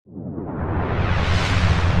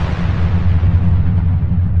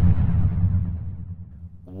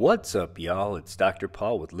What's up, y'all? It's Dr.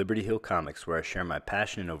 Paul with Liberty Hill Comics, where I share my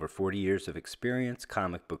passion and over 40 years of experience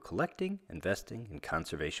comic book collecting, investing, and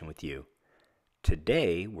conservation with you.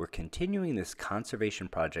 Today, we're continuing this conservation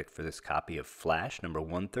project for this copy of Flash number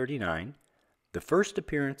 139, the first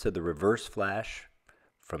appearance of the Reverse Flash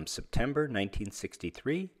from September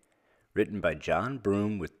 1963, written by John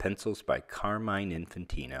Broome with pencils by Carmine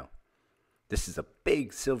Infantino. This is a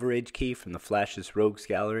big Silver Age key from the Flash's Rogues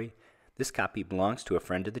Gallery. This copy belongs to a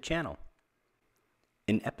friend of the channel.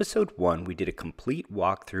 In episode 1, we did a complete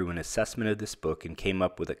walkthrough and assessment of this book and came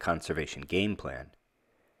up with a conservation game plan.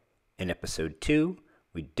 In episode 2,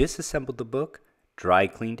 we disassembled the book, dry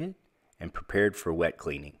cleaned it, and prepared for wet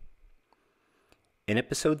cleaning. In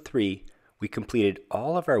episode 3, we completed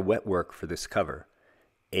all of our wet work for this cover: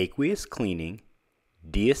 aqueous cleaning,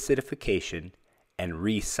 deacidification, and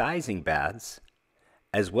resizing baths,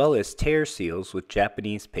 as well as tear seals with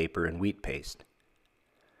Japanese paper and wheat paste.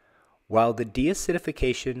 While the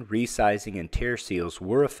deacidification, resizing, and tear seals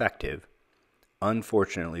were effective,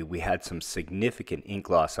 unfortunately we had some significant ink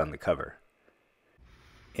loss on the cover.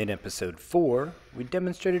 In episode 4, we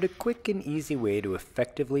demonstrated a quick and easy way to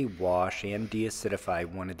effectively wash and deacidify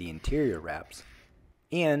one of the interior wraps,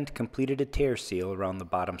 and completed a tear seal around the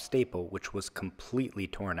bottom staple, which was completely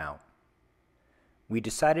torn out. We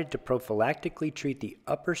decided to prophylactically treat the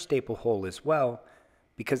upper staple hole as well,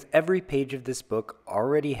 because every page of this book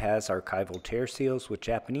already has archival tear seals with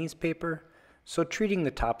Japanese paper, so treating the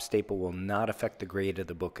top staple will not affect the grade of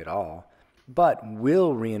the book at all, but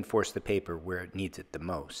will reinforce the paper where it needs it the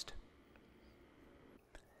most.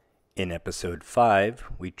 In episode 5,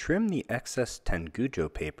 we trimmed the excess Tengujo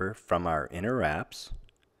paper from our inner wraps,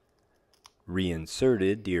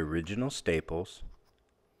 reinserted the original staples,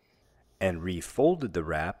 and refolded the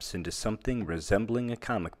wraps into something resembling a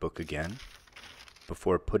comic book again,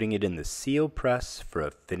 before putting it in the seal press for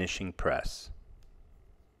a finishing press.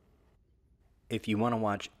 If you want to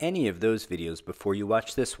watch any of those videos before you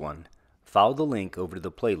watch this one, follow the link over to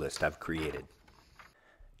the playlist I've created.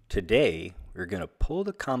 Today, we're going to pull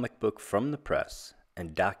the comic book from the press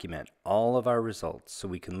and document all of our results so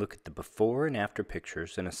we can look at the before and after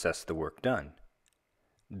pictures and assess the work done.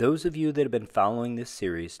 Those of you that have been following this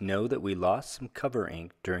series know that we lost some cover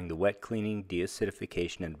ink during the wet cleaning,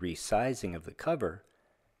 deacidification, and resizing of the cover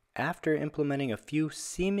after implementing a few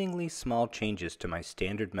seemingly small changes to my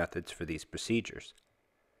standard methods for these procedures.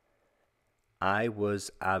 I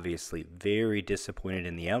was obviously very disappointed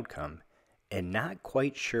in the outcome and not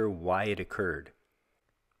quite sure why it occurred.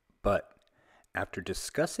 But after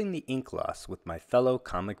discussing the ink loss with my fellow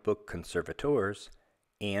comic book conservators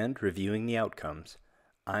and reviewing the outcomes,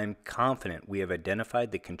 I'm confident we have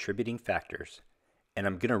identified the contributing factors, and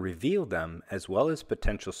I'm going to reveal them as well as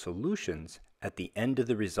potential solutions at the end of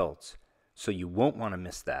the results, so you won't want to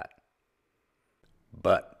miss that.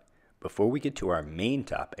 But before we get to our main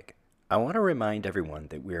topic, I want to remind everyone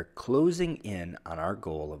that we are closing in on our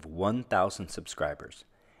goal of 1,000 subscribers,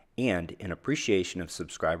 and in appreciation of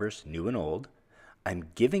subscribers new and old,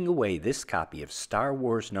 I'm giving away this copy of Star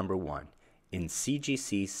Wars No. 1 in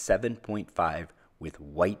CGC 7.5 with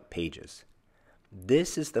white pages.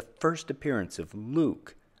 This is the first appearance of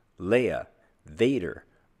Luke, Leia, Vader,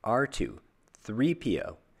 R2,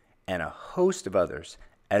 3PO, and a host of others,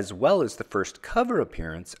 as well as the first cover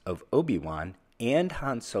appearance of Obi-Wan and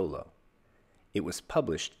Han Solo. It was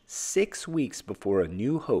published 6 weeks before A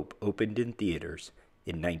New Hope opened in theaters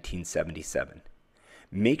in 1977.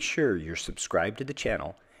 Make sure you're subscribed to the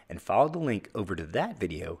channel and follow the link over to that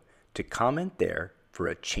video to comment there for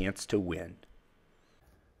a chance to win.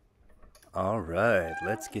 Alright,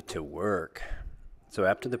 let's get to work. So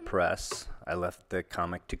after the press, I left the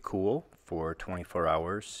comic to cool for 24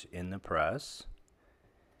 hours in the press.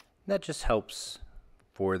 That just helps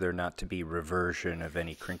for there not to be reversion of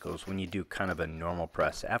any crinkles when you do kind of a normal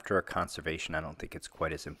press. After a conservation, I don't think it's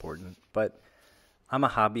quite as important, but I'm a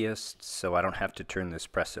hobbyist, so I don't have to turn this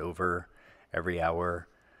press over every hour,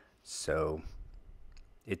 so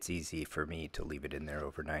it's easy for me to leave it in there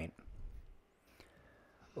overnight.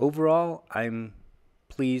 Overall, I'm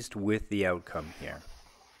pleased with the outcome here.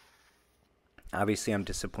 Obviously, I'm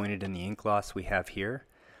disappointed in the ink loss we have here,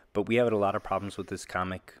 but we had a lot of problems with this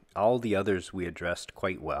comic. All the others we addressed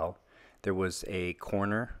quite well. There was a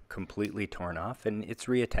corner completely torn off, and it's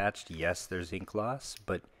reattached. Yes, there's ink loss,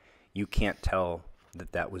 but you can't tell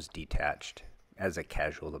that that was detached as a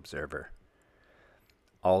casual observer.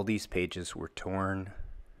 All these pages were torn.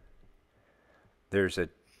 There's a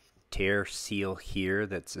tear seal here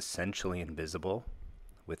that's essentially invisible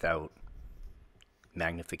without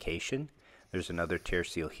magnification. There's another tear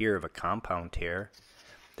seal here of a compound tear.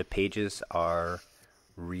 The pages are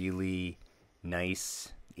really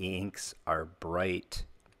nice. The inks are bright.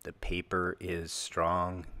 The paper is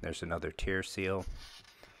strong. There's another tear seal.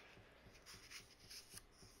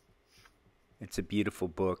 It's a beautiful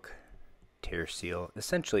book. Tear seal.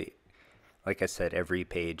 Essentially, like I said, every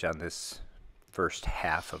page on this first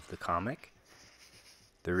half of the comic,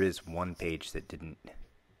 there is one page that didn't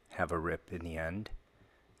have a rip in the end.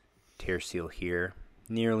 Tear seal here,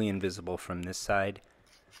 nearly invisible from this side.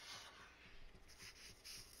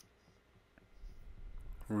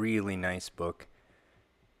 Really nice book.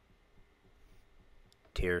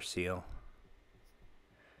 Tear seal.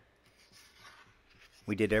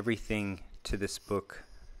 We did everything to this book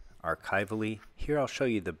archivally. Here I'll show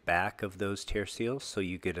you the back of those tear seals so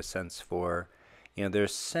you get a sense for, they're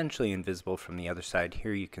essentially invisible from the other side.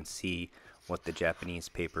 Here you can see what the Japanese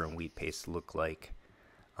paper and wheat paste look like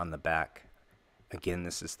on the back. Again,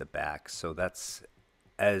 this is the back, so that's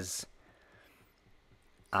as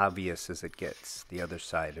obvious as it gets. The other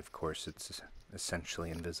side, of course, it's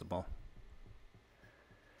essentially invisible.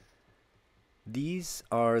 These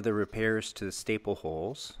are the repairs to the staple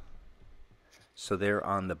holes. So they're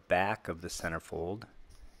on the back of the centerfold.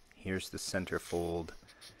 Here's the centerfold.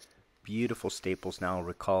 Beautiful staples. Now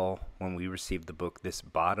recall when we received the book, this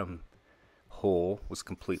bottom hole was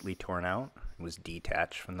completely torn out. It was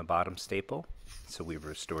detached from the bottom staple. So we've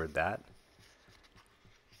restored that.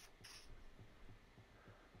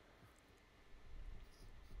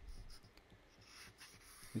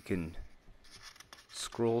 We can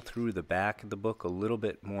scroll through the back of the book a little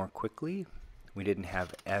bit more quickly. We didn't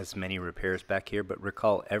have as many repairs back here, but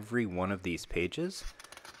recall every one of these pages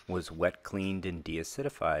was wet cleaned and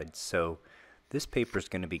deacidified, so this paper is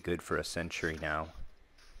going to be good for a century now.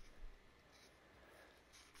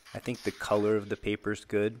 I think the color of the paper is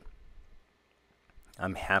good.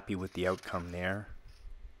 I'm happy with the outcome there.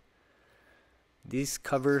 These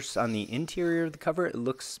covers, on the interior of the cover, it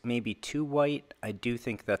looks maybe too white. I do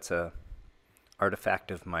think that's a artifact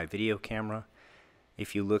of my video camera.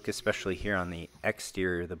 If you look especially here on the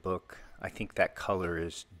exterior of the book, I think that color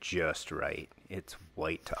is just right. It's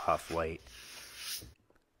white to off-white.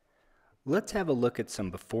 Let's have a look at some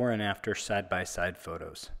before and after side-by-side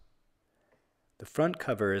photos. The front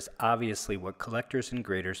cover is obviously what collectors and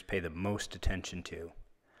graders pay the most attention to.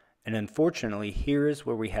 And unfortunately, here is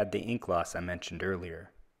where we had the ink loss I mentioned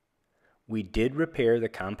earlier. We did repair the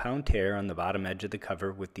compound tear on the bottom edge of the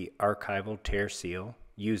cover with the archival tear seal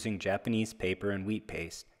using Japanese paper and wheat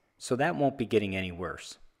paste, so that won't be getting any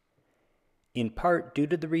worse. In part due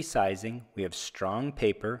to the resizing, we have strong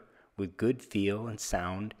paper with good feel and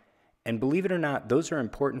sound, and believe it or not, those are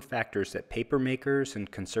important factors that paper makers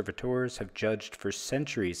and conservators have judged for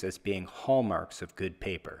centuries as being hallmarks of good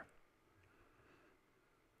paper.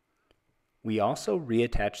 We also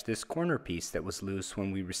reattached this corner piece that was loose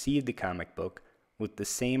when we received the comic book with the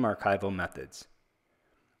same archival methods.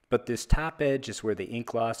 But this top edge is where the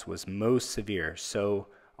ink loss was most severe, so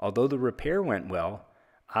although the repair went well,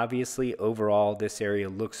 obviously overall this area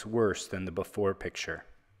looks worse than the before picture.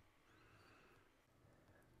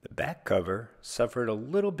 The back cover suffered a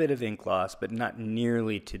little bit of ink loss, but not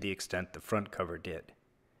nearly to the extent the front cover did.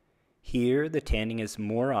 Here, the tanning is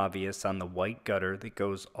more obvious on the white gutter that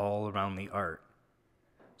goes all around the art.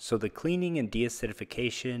 So the cleaning and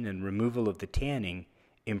deacidification and removal of the tanning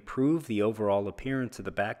improve the overall appearance of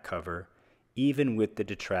the back cover, even with the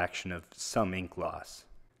detraction of some ink loss.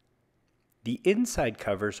 The inside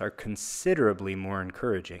covers are considerably more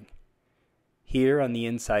encouraging. Here on the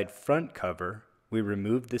inside front cover, we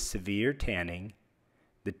removed the severe tanning.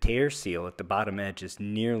 The tear seal at the bottom edge is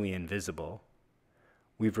nearly invisible.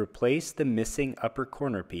 We've replaced the missing upper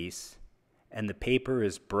corner piece, and the paper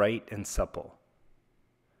is bright and supple.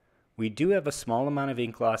 We do have a small amount of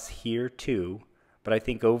ink loss here too, but I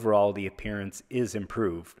think overall the appearance is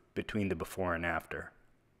improved between the before and after.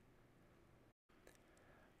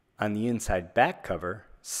 On the inside back cover,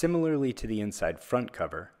 similarly to the inside front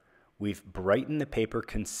cover, we've brightened the paper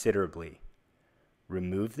considerably,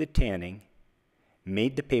 removed the tanning,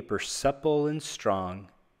 made the paper supple and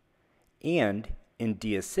strong, and in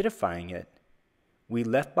deacidifying it, we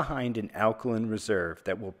left behind an alkaline reserve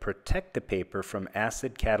that will protect the paper from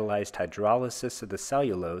acid-catalyzed hydrolysis of the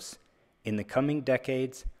cellulose in the coming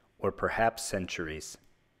decades or perhaps centuries.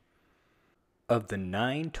 Of the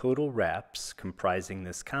 9 total wraps comprising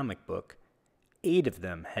this comic book, 8 of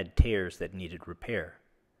them had tears that needed repair.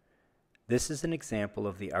 This is an example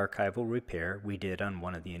of the archival repair we did on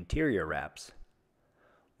one of the interior wraps.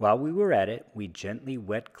 While we were at it, we gently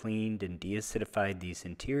wet cleaned and deacidified these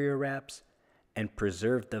interior wraps and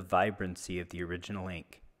preserved the vibrancy of the original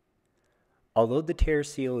ink. Although the tear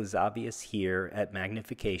seal is obvious here at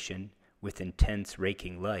magnification with intense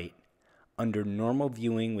raking light, under normal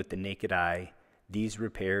viewing with the naked eye, these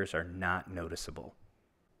repairs are not noticeable.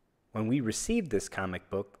 When we received this comic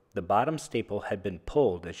book, the bottom staple had been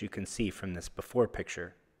pulled, as you can see from this before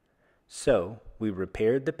picture. So, we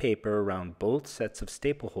repaired the paper around both sets of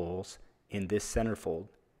staple holes in this centerfold.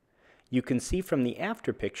 You can see from the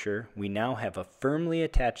after picture, we now have a firmly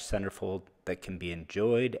attached centerfold that can be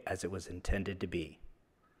enjoyed as it was intended to be.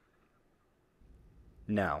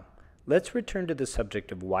 Now, let's return to the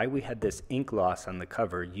subject of why we had this ink loss on the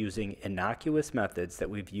cover using innocuous methods that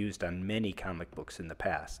we've used on many comic books in the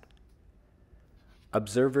past.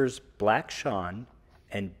 Observers Black Sean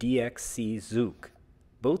and DXC Zook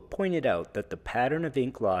both pointed out that the pattern of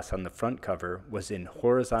ink loss on the front cover was in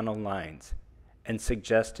horizontal lines and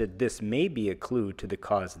suggested this may be a clue to the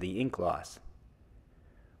cause of the ink loss.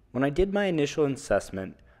 When I did my initial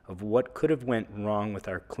assessment of what could have went wrong with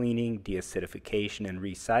our cleaning, deacidification, and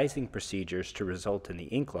resizing procedures to result in the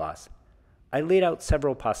ink loss, I laid out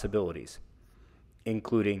several possibilities,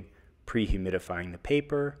 including pre-humidifying the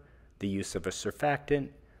paper, the use of a surfactant,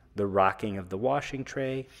 the rocking of the washing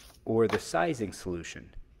tray, or the sizing solution.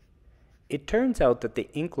 It turns out that the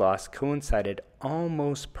ink loss coincided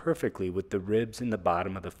almost perfectly with the ribs in the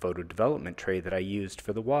bottom of the photo development tray that I used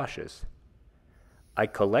for the washes. I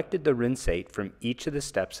collected the rinsate from each of the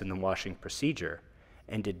steps in the washing procedure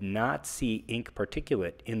and did not see ink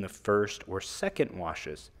particulate in the first or second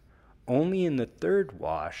washes, only in the third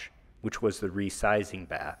wash, which was the resizing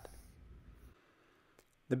bath.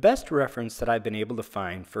 The best reference that I've been able to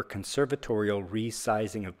find for conservatorial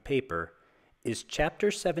resizing of paper is Chapter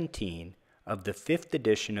 17 of the 5th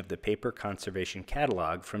edition of the Paper Conservation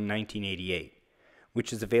Catalog from 1988,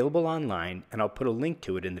 which is available online, and I'll put a link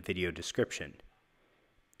to it in the video description.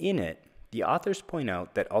 In it, the authors point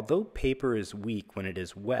out that although paper is weak when it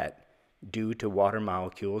is wet due to water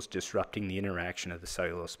molecules disrupting the interaction of the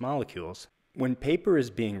cellulose molecules, when paper is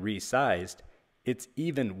being resized, it's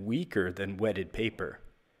even weaker than wetted paper,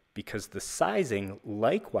 because the sizing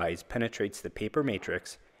likewise penetrates the paper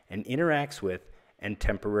matrix and interacts with and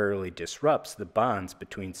temporarily disrupts the bonds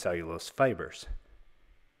between cellulose fibers.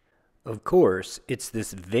 Of course, it's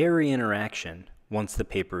this very interaction, once the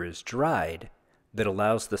paper is dried, that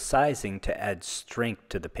allows the sizing to add strength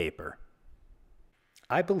to the paper.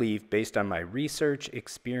 I believe, based on my research,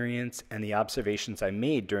 experience, and the observations I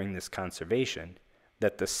made during this conservation,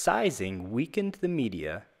 that the sizing weakened the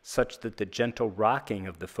media such that the gentle rocking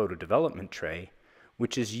of the photo development tray,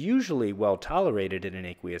 which is usually well tolerated in an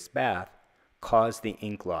aqueous bath, caused the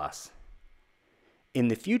ink loss. In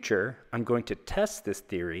the future, I'm going to test this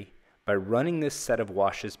theory by running this set of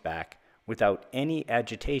washes back without any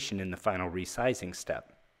agitation in the final resizing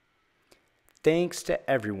step. Thanks to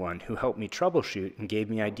everyone who helped me troubleshoot and gave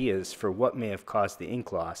me ideas for what may have caused the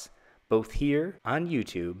ink loss, both here on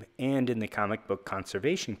YouTube and in the comic book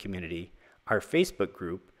conservation community, our Facebook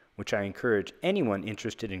group, which I encourage anyone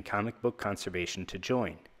interested in comic book conservation to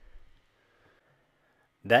join.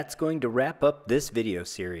 That's going to wrap up this video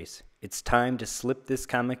series. It's time to slip this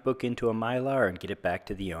comic book into a Mylar and get it back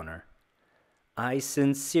to the owner. I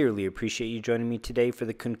sincerely appreciate you joining me today for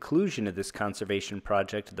the conclusion of this conservation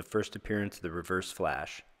project of the first appearance of the Reverse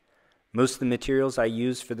Flash. Most of the materials I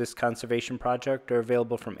use for this conservation project are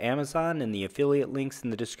available from Amazon and the affiliate links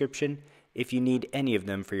in the description if you need any of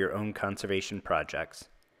them for your own conservation projects.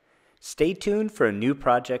 Stay tuned for a new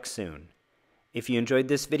project soon. If you enjoyed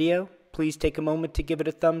this video, please take a moment to give it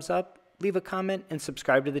a thumbs up, leave a comment, and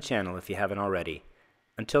subscribe to the channel if you haven't already.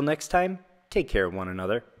 Until next time, take care of one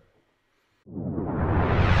another.